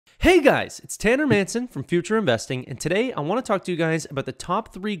Hey guys, it's Tanner Manson from Future Investing, and today I want to talk to you guys about the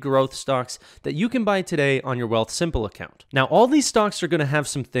top 3 growth stocks that you can buy today on your Wealthsimple account. Now, all these stocks are going to have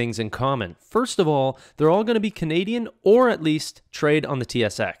some things in common. First of all, they're all going to be Canadian or at least trade on the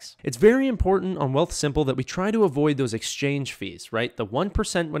TSX. It's very important on Wealthsimple that we try to avoid those exchange fees, right? The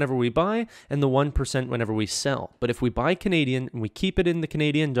 1% whenever we buy and the 1% whenever we sell. But if we buy Canadian and we keep it in the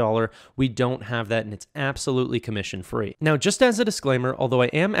Canadian dollar, we don't have that, and it's absolutely commission free. Now, just as a disclaimer, although I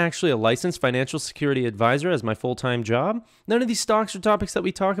am actually a licensed financial security advisor as my full-time job, none of these stocks or topics that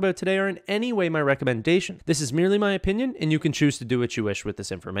we talk about today are in any way my recommendation. This is merely my opinion, and you can choose to do what you wish with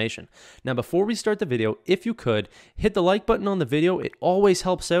this information. Now, before we start the video, if you could, hit the like button on the video. It always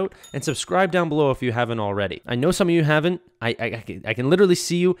helps out, and subscribe down below if you haven't already. I know some of you haven't. I can literally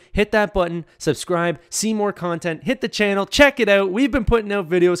see you. Hit that button, subscribe, see more content, hit the channel, check it out. We've been putting out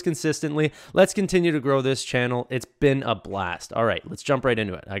videos consistently. Let's continue to grow this channel. It's been a blast. All right, let's jump right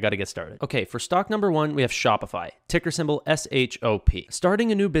into it. I got to get started. Okay, for stock number 1, we have Shopify, ticker symbol SHOP.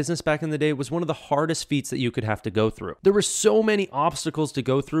 Starting a new business back in the day was one of the hardest feats that you could have to go through. There were so many obstacles to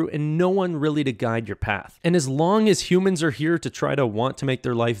go through and no one really to guide your path. And as long as humans are here to try to want to make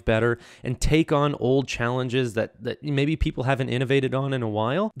their life better and take on old challenges that maybe people haven't innovated on in a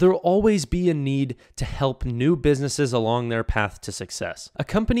while, there will always be a need to help new businesses along their path to success. A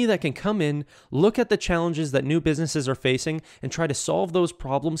company that can come in, look at the challenges that new businesses are facing, and try to solve those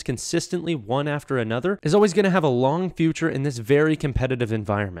problems consistently one after another is always going to have a long future in this very competitive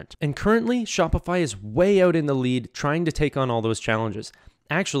environment. And currently, Shopify is way out in the lead trying to take on all those challenges.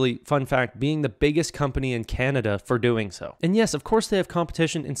 Actually, fun fact, being the biggest company in Canada for doing so. And yes, of course they have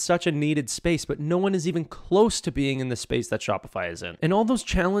competition in such a needed space, but no one is even close to being in the space that Shopify is in. And all those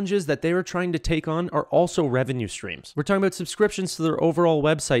challenges that they are trying to take on are also revenue streams. We're talking about subscriptions to their overall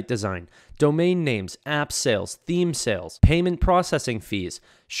website design, domain names, app sales, theme sales, payment processing fees,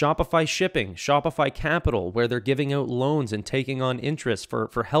 Shopify shipping, Shopify Capital, where they're giving out loans and taking on interest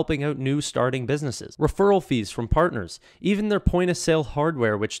for helping out new starting businesses, referral fees from partners, even their point of sale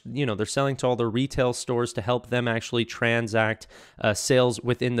hardware, which, they're selling to all their retail stores to help them actually transact sales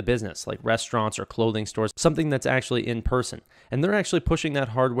within the business, like restaurants or clothing stores, something that's actually in person. And they're actually pushing that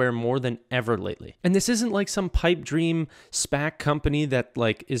hardware more than ever lately. And this isn't like some pipe dream SPAC company that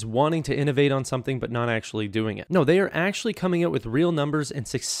is wanting to innovate on something but not actually doing it. No, they are actually coming out with real numbers and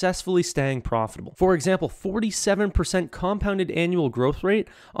successfully staying profitable. For example, 47% compounded annual growth rate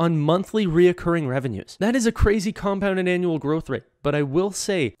on monthly reoccurring revenues. That is a crazy compounded annual growth rate. But I will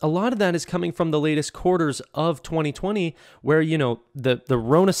say a lot of that is coming from the latest quarters of 2020 where, the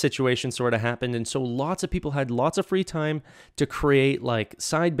Rona situation sort of happened. And so lots of people had lots of free time to create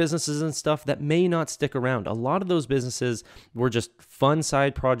side businesses and stuff that may not stick around. A lot of those businesses were just fun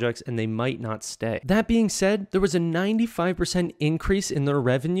side projects and they might not stay. That being said, there was a 95% increase in their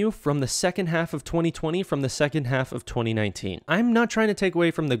revenue from the second half of 2020 from the second half of 2019. I'm not trying to take away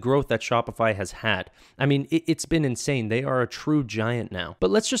from the growth that Shopify has had. I mean, it's been insane. They are a true giant now.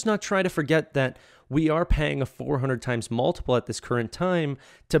 But let's just not try to forget that we are paying a 400 times multiple at this current time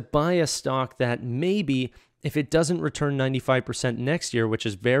to buy a stock that maybe, if it doesn't return 95% next year, which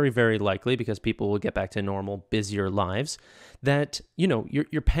is very, very likely because people will get back to normal, busier lives, that,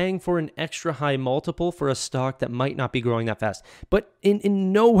 you're paying for an extra high multiple for a stock that might not be growing that fast. But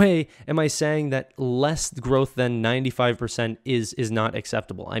in no way am I saying that less growth than 95% is not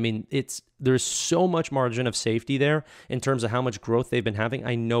acceptable. I mean, there's so much margin of safety there in terms of how much growth they've been having.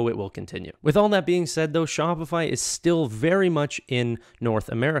 I know it will continue. With all that being said, though, Shopify is still very much in North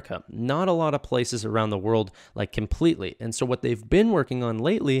America. Not a lot of places around the world, completely. And so what they've been working on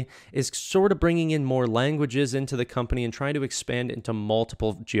lately is sort of bringing in more languages into the company and trying to expand into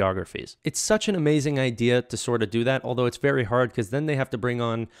multiple geographies. It's such an amazing idea to sort of do that, although it's very hard because then they have to bring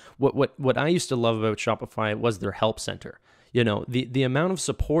on what I used to love about Shopify was their help center. The amount of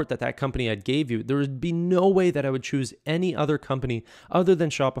support that company had gave you, there would be no way that I would choose any other company other than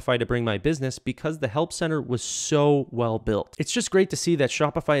Shopify to bring my business because the help center was so well built. It's just great to see that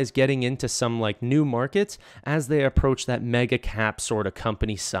Shopify is getting into some new markets as they approach that mega cap sort of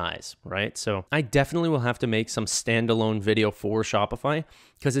company size, right? So I definitely will have to make some standalone video for Shopify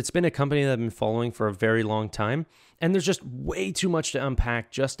because it's been a company that I've been following for a very long time. And there's just way too much to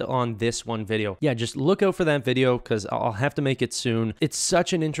unpack just on this one video. Yeah, just look out for that video because I'll have to make it soon. It's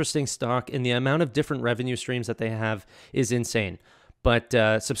such an interesting stock and the amount of different revenue streams that they have is insane. But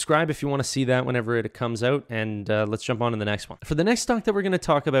subscribe if you want to see that whenever it comes out, and let's jump on to the next one. For the next stock that we're going to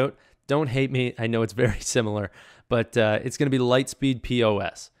talk about, don't hate me. I know it's very similar, but it's going to be Lightspeed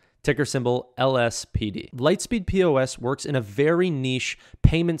POS. ticker symbol LSPD. Lightspeed POS works in a very niche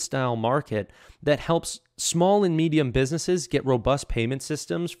payment style market that helps small and medium businesses get robust payment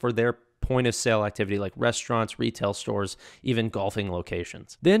systems for their point of sale activity like restaurants, retail stores, even golfing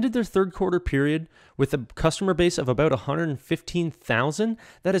locations. They ended their third quarter period with a customer base of about 115,000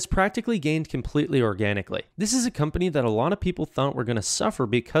 that has practically gained completely organically. This is a company that a lot of people thought were going to suffer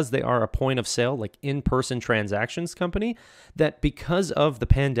because they are a point of sale, like in-person transactions company, that because of the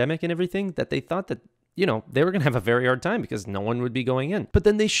pandemic and everything, that they thought that they were going to have a very hard time because no one would be going in. But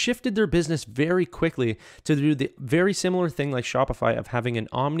then they shifted their business very quickly to do the very similar thing like Shopify of having an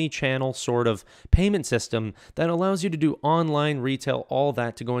omni-channel sort of payment system that allows you to do online, retail, all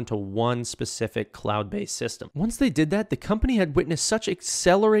that to go into one specific cloud-based system. Once they did that, the company had witnessed such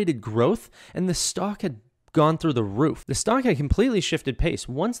accelerated growth and the stock had gone through the roof. The stock had completely shifted pace.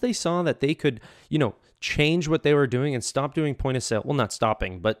 Once they saw that they could, change what they were doing and stop doing point of sale. Well, not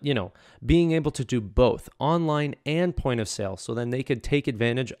stopping, but, being able to do both online and point of sale. So then they could take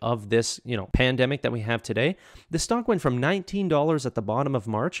advantage of this, pandemic that we have today. The stock went from $19 at the bottom of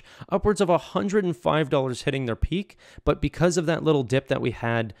March, upwards of $105 hitting their peak. But because of that little dip that we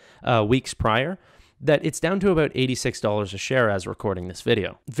had weeks prior, that it's down to about $86 a share as recording this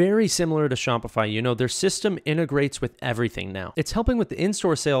video. Very similar to Shopify, their system integrates with everything now. It's helping with the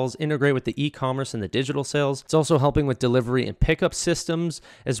in-store sales integrate with the e-commerce and the digital sales. It's also helping with delivery and pickup systems,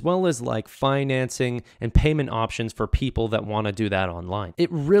 as well as like financing and payment options for people that want to do that online.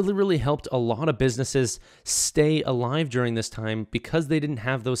 It really, really helped a lot of businesses stay alive during this time because they didn't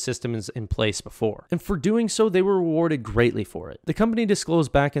have those systems in place before. And for doing so, they were rewarded greatly for it. The company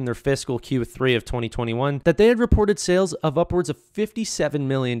disclosed back in their fiscal Q3 of 2021 that they had reported sales of upwards of $57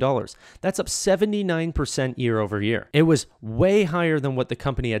 million. That's up 79% year over year. It was way higher than what the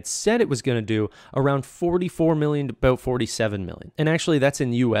company had said it was going to do, around 44 million to about 47 million. And actually that's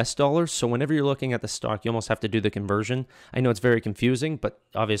in US dollars. So whenever you're looking at the stock, you almost have to do the conversion. I know it's very confusing, but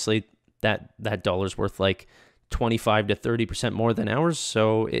obviously that dollar's worth like 25 to 30% more than ours,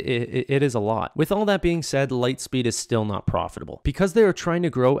 so it is a lot. With all that being said, Lightspeed is still not profitable. Because they are trying to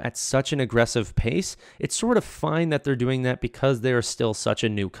grow at such an aggressive pace, it's sort of fine that they're doing that because they are still such a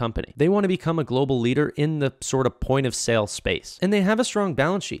new company. They want to become a global leader in the sort of point of sale space. And they have a strong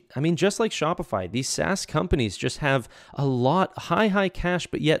balance sheet. I mean, just like Shopify, these SaaS companies just have a lot high cash,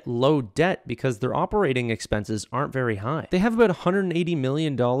 but yet low debt because their operating expenses aren't very high. They have about $180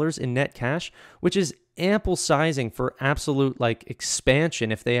 million in net cash, which is ample sizing for absolute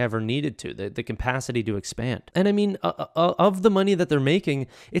expansion if they ever needed to, the capacity to expand. And I mean, of the money that they're making,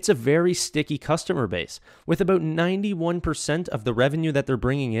 it's a very sticky customer base with about 91% of the revenue that they're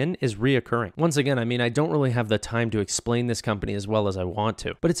bringing in is reoccurring. Once again, I mean, I don't really have the time to explain this company as well as I want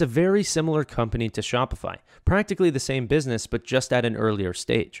to, but it's a very similar company to Shopify, practically the same business, but just at an earlier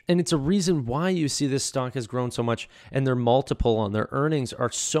stage. And it's a reason why you see this stock has grown so much and their multiple on their earnings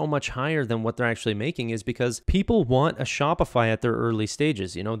are so much higher than what they're actually making, is because people want a Shopify at their early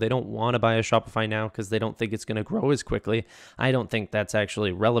stages. They don't want to buy a Shopify now because they don't think it's going to grow as quickly. I don't think that's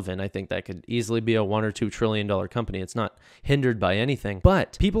actually relevant. I think that could easily be a $1 or $2 trillion company. It's not hindered by anything.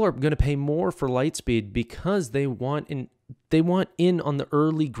 But people are going to pay more for Lightspeed because they want in on the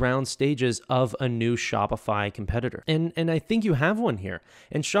early ground stages of a new Shopify competitor. And I think you have one here.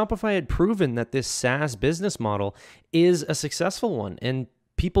 And Shopify had proven that this SaaS business model is a successful one. And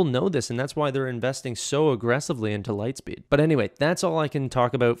people know this, and that's why they're investing so aggressively into Lightspeed. But anyway, that's all I can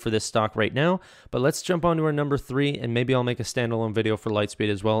talk about for this stock right now. But let's jump on to our number 3, and maybe I'll make a standalone video for Lightspeed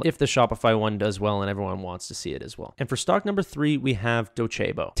as well if the Shopify one does well and everyone wants to see it as well. And for stock number 3, we have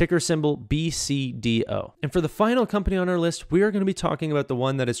Docebo, ticker symbol BCDO. And for the final company on our list, we are going to be talking about the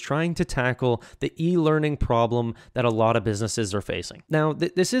one that is trying to tackle the e-learning problem that a lot of businesses are facing. Now,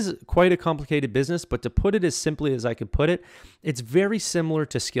 this is quite a complicated business, but to put it as simply as I could put it, it's very similar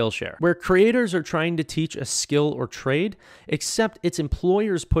to Skillshare, where creators are trying to teach a skill or trade, except it's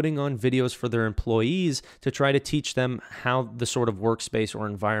employers putting on videos for their employees to try to teach them how the sort of workspace or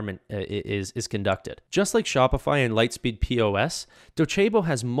environment is conducted. Just like Shopify and Lightspeed POS, Docebo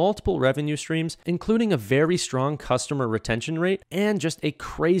has multiple revenue streams, including a very strong customer retention rate and just a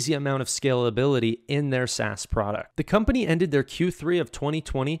crazy amount of scalability in their SaaS product. The company ended their Q3 of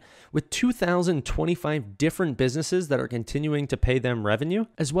 2020 with 2,025 different businesses that are continuing to pay them revenue,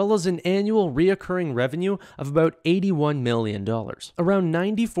 revenue, as well as an annual reoccurring revenue of about $81 million. Around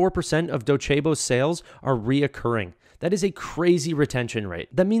 94% of Docebo's sales are reoccurring. That is a crazy retention rate.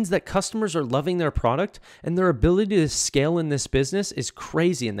 That means that customers are loving their product and their ability to scale in this business is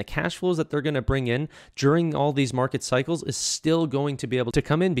crazy. And the cash flows that they're going to bring in during all these market cycles is still going to be able to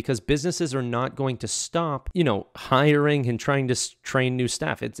come in because businesses are not going to stop, hiring and trying to train new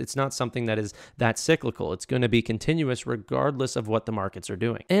staff. It's not something that is that cyclical. It's going to be continuous regardless of what the markets are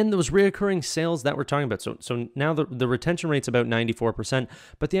doing. And those reoccurring sales that we're talking about. So now the retention rate's about 94%,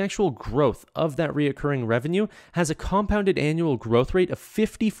 but the actual growth of that reoccurring revenue has a compounded annual growth rate of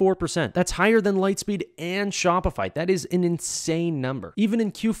 54%. That's higher than Lightspeed and Shopify. That is an insane number. Even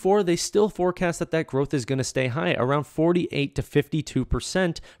in Q4, they still forecast that growth is going to stay high, around 48 to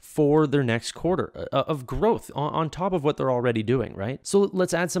 52% for their next quarter of growth on top of what they're already doing, right? So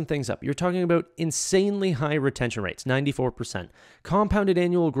let's add some things up. You're talking about insanely high retention rates, 94%. Compounded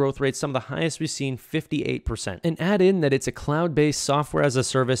annual growth rates, some of the highest we've seen, 58%. And add in that it's a cloud-based software as a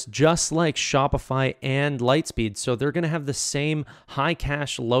service, just like Shopify and Lightspeed. So they're going to have the same high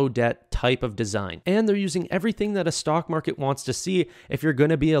cash, low debt type of design. And they're using everything that a stock market wants to see if you're going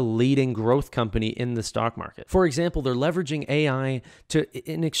to be a leading growth company in the stock market. For example, they're leveraging AI to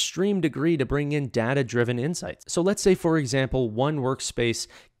an extreme degree to bring in data-driven insights. So let's say, for example, one workspace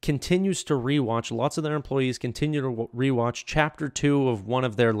continues to rewatch, lots of their employees continue to rewatch chapter 2 of one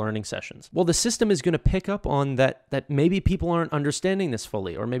of their learning sessions. Well, the system is going to pick up on that maybe people aren't understanding this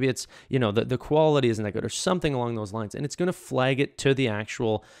fully, or maybe it's, the quality isn't that good or something along those lines. And it's going to flag it to the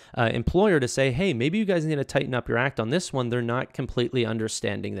actual employer to say, hey, maybe you guys need to tighten up your act on this one. They're not completely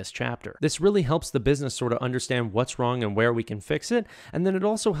understanding this chapter. This really helps the business sort of understand what's wrong and where we can fix it. And then it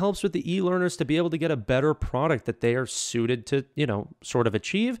also helps with the e-learners to be able to get a better product that they are suited to, sort of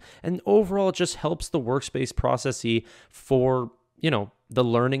achieve. And overall, it just helps the workspace processee for, the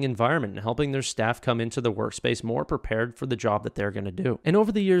learning environment and helping their staff come into the workspace more prepared for the job that they're going to do. And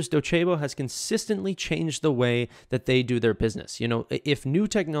over the years, Docebo has consistently changed the way that they do their business. If new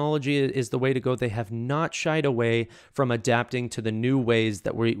technology is the way to go, they have not shied away from adapting to the new ways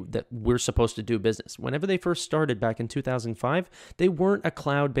that we're supposed to do business. Whenever they first started back in 2005, they weren't a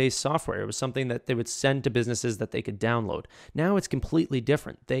cloud-based software. It was something that they would send to businesses that they could download. Now it's completely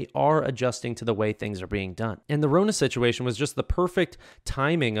different. They are adjusting to the way things are being done. And the Rona situation was just the perfect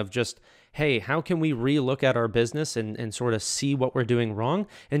timing of just, hey, how can we relook at our business and sort of see what we're doing wrong?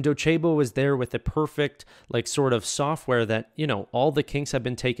 And Docebo was there with the perfect sort of software that, all the kinks have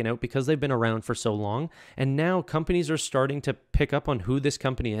been taken out because they've been around for so long. And now companies are starting to pick up on who this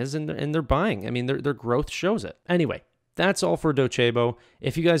company is and they're buying. I mean, their growth shows it. Anyway, that's all for Docebo.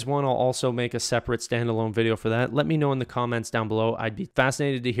 If you guys want, I'll also make a separate standalone video for that. Let me know in the comments down below. I'd be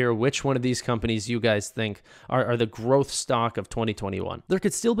fascinated to hear which one of these companies you guys think are the growth stock of 2021. There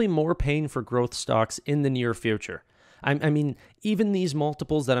could still be more pain for growth stocks in the near future. I mean, even these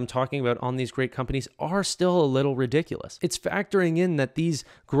multiples that I'm talking about on these great companies are still a little ridiculous. It's factoring in that these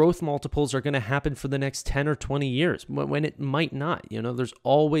growth multiples are going to happen for the next 10 or 20 years when it might not. There's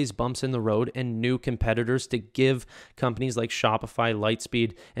always bumps in the road and new competitors to give companies like Shopify,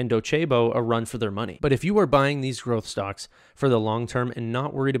 Lightspeed, and Docebo a run for their money. But if you are buying these growth stocks for the long term and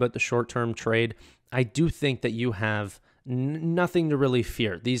not worried about the short-term trade, I do think that you have nothing to really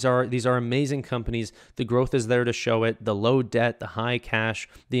fear. These are amazing companies. The growth is there to show it. The low debt, the high cash,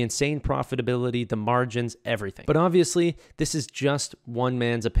 the insane profitability, the margins, everything. But obviously, this is just one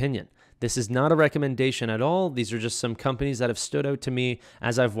man's opinion. This is not a recommendation at all. These are just some companies that have stood out to me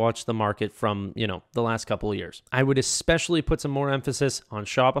as I've watched the market from, the last couple of years. I would especially put some more emphasis on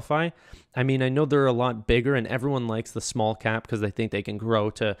Shopify. I mean, I know they're a lot bigger and everyone likes the small cap because they think they can grow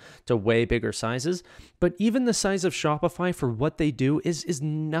to way bigger sizes. But even the size of Shopify for what they do is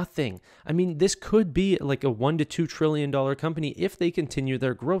nothing. I mean, this could be like a $1 to $2 trillion company if they continue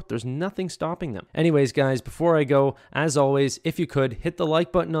their growth. There's nothing stopping them. Anyways, guys, before I go, as always, if you could, hit the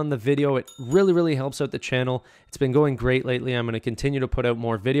like button on the video. It really, really helps out the channel. It's been going great lately. I'm going to continue to put out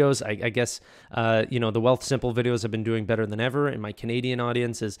more videos. I guess, the Wealthsimple videos have been doing better than ever, and my Canadian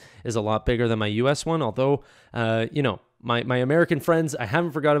audience is a lot bigger than my US one, although, my American friends, I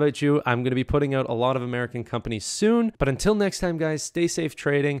haven't forgot about you. I'm going to be putting out a lot of American companies soon. But until next time, guys, stay safe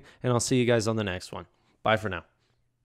trading, and I'll see you guys on the next one. Bye for now.